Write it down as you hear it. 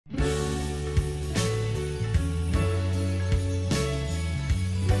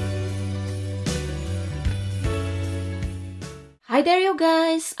Hi there you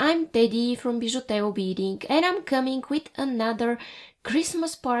guys, I'm Teddy from Beading and I'm coming with another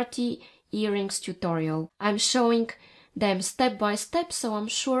Christmas party earrings tutorial. I'm showing them step by step, so I'm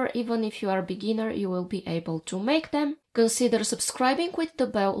sure even if you are a beginner you will be able to make them. Consider subscribing with the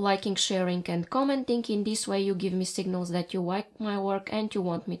bell, liking, sharing and commenting. In this way you give me signals that you like my work and you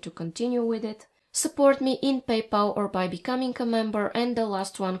want me to continue with it. Support me in PayPal or by becoming a member, and the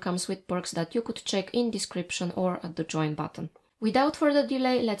last one comes with perks that you could check in description or at the join button. Without further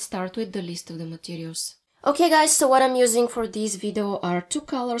delay, let's start with the list of the materials. Okay guys, so what I'm using for this video are two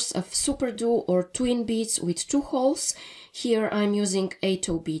colors of Superduo or twin beads with two holes. Here I'm using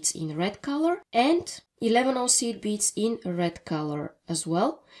 80 beads in red color and 11 seed beads in red color as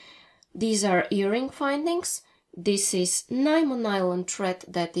well. These are earring findings. This is Nymo nylon thread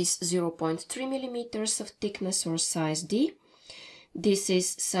that is 0.3 millimeters of thickness or size D. This is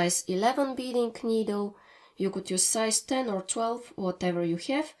size 11 beading needle. You could use size 10 or 12, whatever you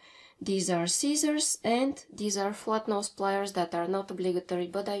have. These are scissors and these are flat nose pliers that are not obligatory,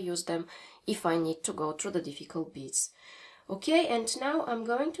 but I use them if I need to go through the difficult beads. Okay, and now I'm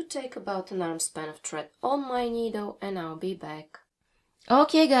going to take about an arm span of thread on my needle and I'll be back.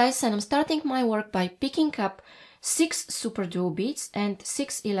 Okay guys, and I'm starting my work by picking up 6 Superduo beads and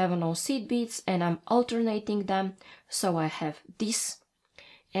 6 11 seed beads, and I'm alternating them. So I have this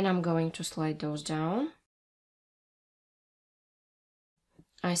and I'm going to slide those down.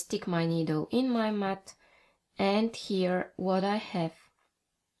 I stick my needle in my mat and here what I have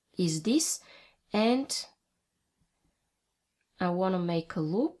is this, and I want to make a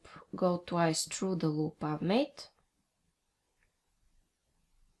loop, go twice through the loop I've made,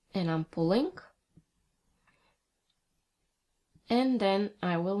 and I'm pulling, and then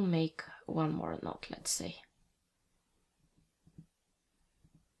I will make one more knot, let's say.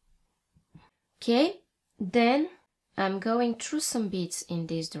 Okay, then I'm going through some beads in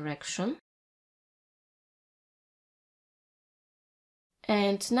this direction,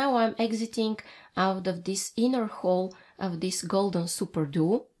 and now I'm exiting out of this inner hole of this golden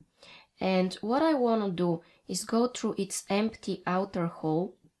Superduo, and what I want to do is go through its empty outer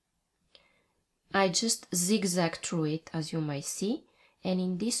hole. I just zigzag through it, as you may see, and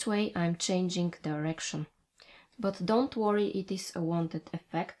in this way I'm changing direction, but don't worry, it is a wanted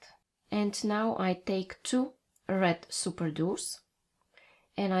effect. And now I take two red Superduos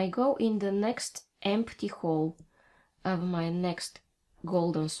and I go in the next empty hole of my next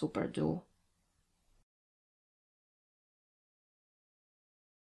golden Superduo.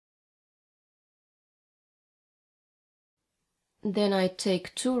 Then I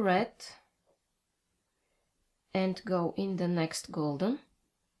take two red and go in the next golden,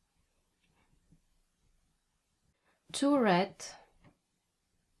 two red,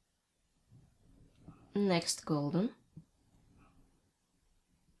 next golden,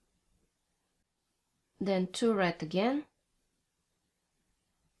 then two red again,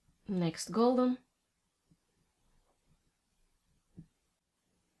 next golden,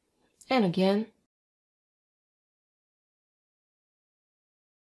 and again,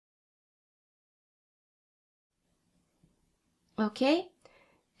 okay,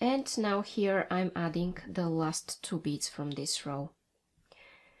 and now here I'm adding the last two beads from this row.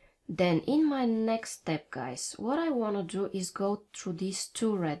 Then in my next step, guys, what I want to do is go through these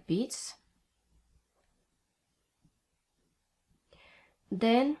two red beads.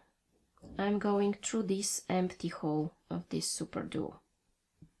 Then I'm going through this empty hole of this Superduo.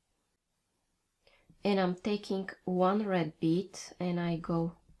 And I'm taking one red bead and I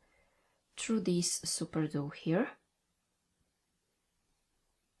go through this Superduo here.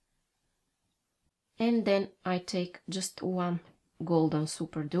 And then I take just one golden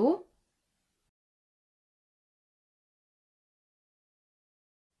Superduo.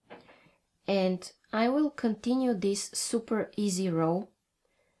 And I will continue this super easy row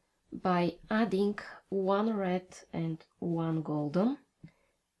by adding one red and one golden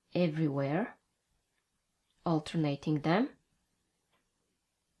everywhere, alternating them.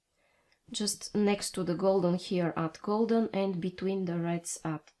 Just next to the golden here add golden, and between the reds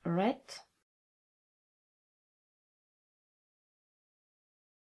add red.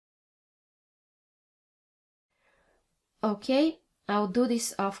 Okay, I'll do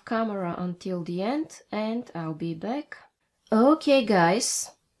this off camera until the end and I'll be back. Okay guys,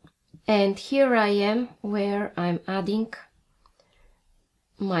 and here I am where I'm adding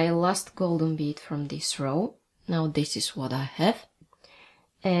my last golden bead from this row. Now this is what I have.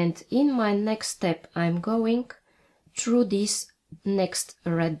 And in my next step I'm going through this next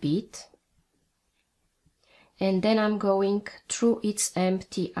red bead. And then I'm going through its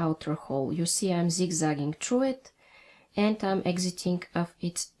empty outer hole. You see I'm zigzagging through it. and I'm exiting of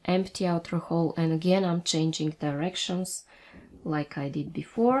its empty outer hole, and again I'm changing directions like I did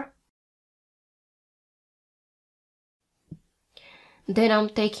before. Then I'm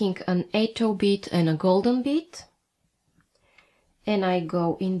taking an 8/0 bead and a golden bead, and I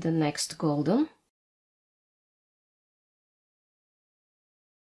go in the next golden.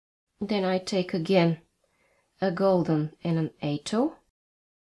 Then I take again a golden and an 8/0,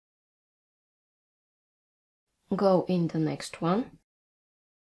 go in the next one,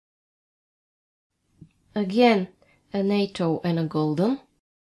 again an 8/0 and a golden,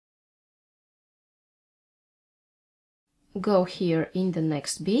 go here in the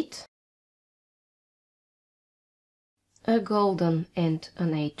next bead, a golden and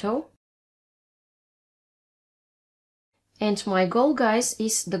an 8/0. And my goal, guys,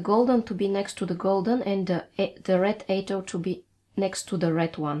 is the golden to be next to the golden and the red 8/0 to be next to the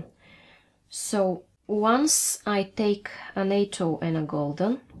red one. So once I take an 8/0 and a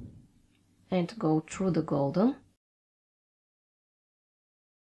golden and go through the golden,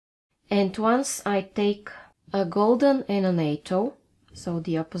 and once I take a golden and an 8/0, so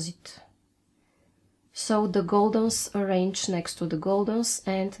the opposite, so the goldens arrange next to the goldens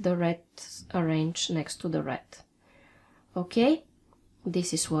and the reds arrange next to the red. Okay,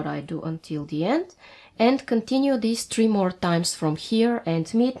 this is what I do until the end, and continue this 3 more times from here,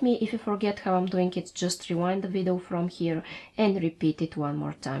 and meet me if you forget how I'm doing it. Just rewind the video from here and repeat it 1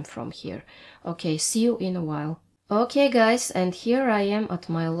 more time from here. Okay, see you in a while. Okay guys, and here I am at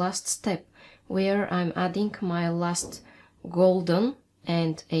my last step, where I'm adding my last golden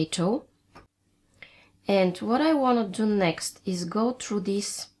and 8/0. And what I want to do next is go through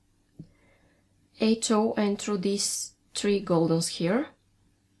this 8/0 and through these 3 goldens here,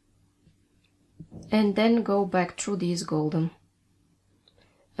 and then go back through this golden.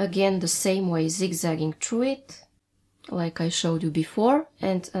 Again the same way, zigzagging through it, like I showed you before,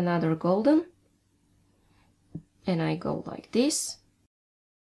 and another golden, and I go like this.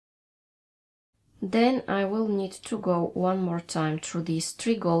 Then I will need to go 1 more time through these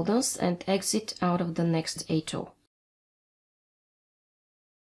 3 goldens and exit out of the next 8/0.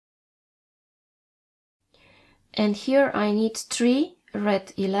 And here I need 3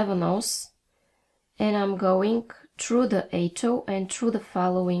 red 11/0s, and I'm going through the 8/0 and through the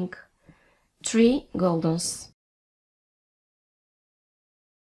following 3 goldens.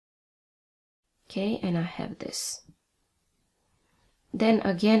 Okay, and I have this. Then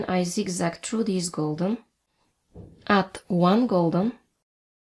again I zigzag through this golden, add 1 golden,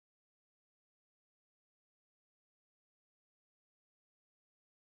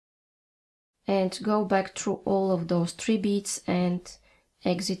 and go back through all of those 3 beads and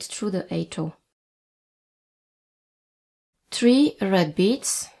exit through the 8/0. 3 red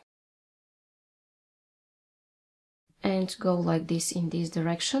beads, and go like this in this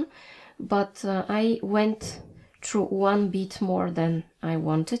direction, but I went through 1 bead more than I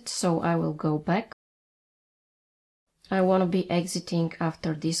wanted, so I will go back. I want to be exiting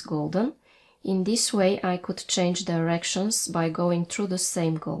after this golden. In this way I could change directions by going through the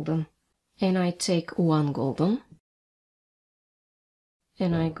same golden. And I take 1 golden,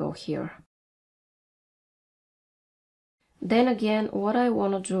 and I go here. Then again, what I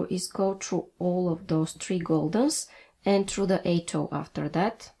want to do is go through all of those 3 goldens and through the 8/0 after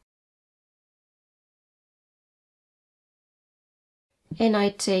that. And I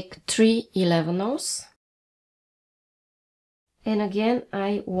take 3 11/0s, and again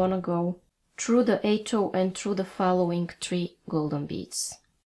I want to go through the 8/0 and through the following 3 golden beads.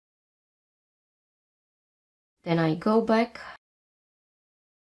 Then I go back,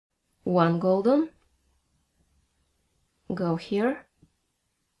 1 golden, go here,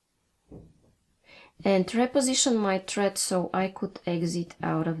 and reposition my thread so I could exit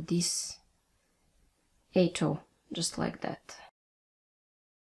out of this 8/0, just like that.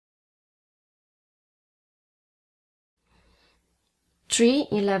 Three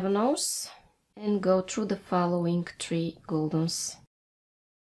 11/0s, and go through the following 3 goldens.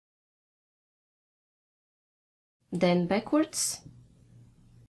 Then backwards,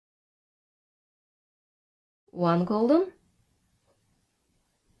 1 golden,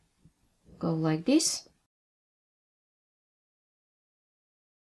 go like this,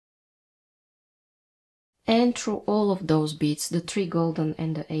 and through all of those beads, the 3 golden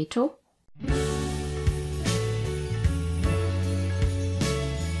and the 8/0.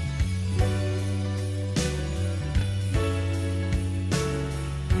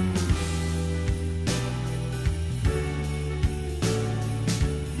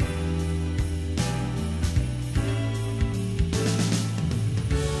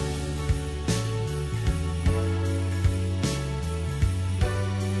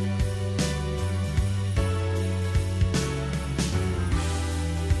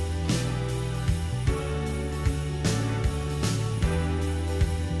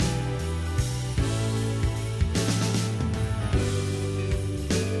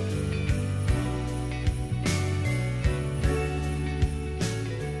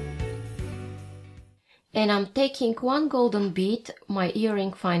 And I'm taking one golden bead, my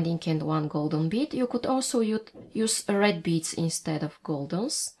earring finding, and one golden bead. You could also use red beads instead of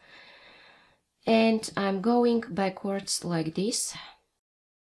goldens. And I'm going backwards like this.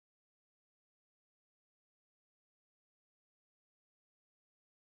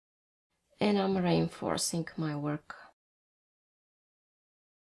 And I'm reinforcing my work.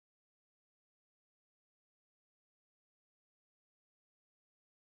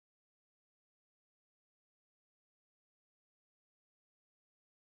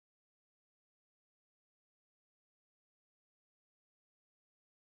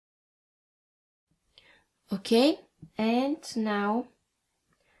 Okay, and now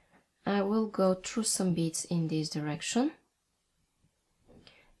I will go through some beads in this direction.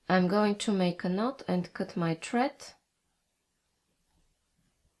 I'm going to make a knot and cut my thread.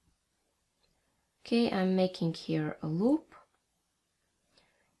 Okay, I'm making here a loop.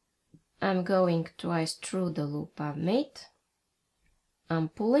 I'm going twice through the loop I've made. I'm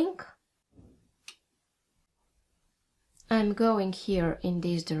pulling. I'm going here in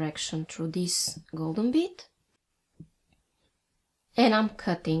this direction through this golden bead. And I'm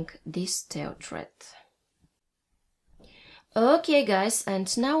cutting this tail thread. Okay guys,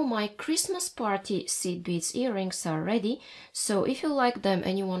 and now my Christmas party seed beads earrings are ready. So if you like them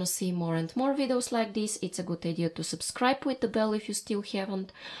and you want to see more and more videos like this, it's a good idea to subscribe with the bell if you still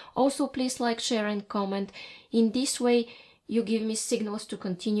haven't. Also please like, share and comment. In this way you give me signals to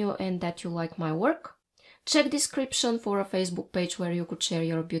continue and that you like my work. Check description for a Facebook page where you could share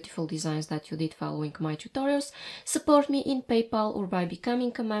your beautiful designs that you did following my tutorials. Support me in PayPal or by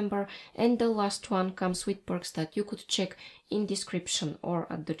becoming a member, and the last one comes with perks that you could check in description or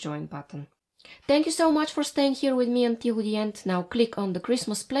at the join button. Thank you so much for staying here with me until the end. Now click on the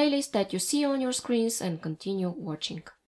Christmas playlist that you see on your screens and continue watching.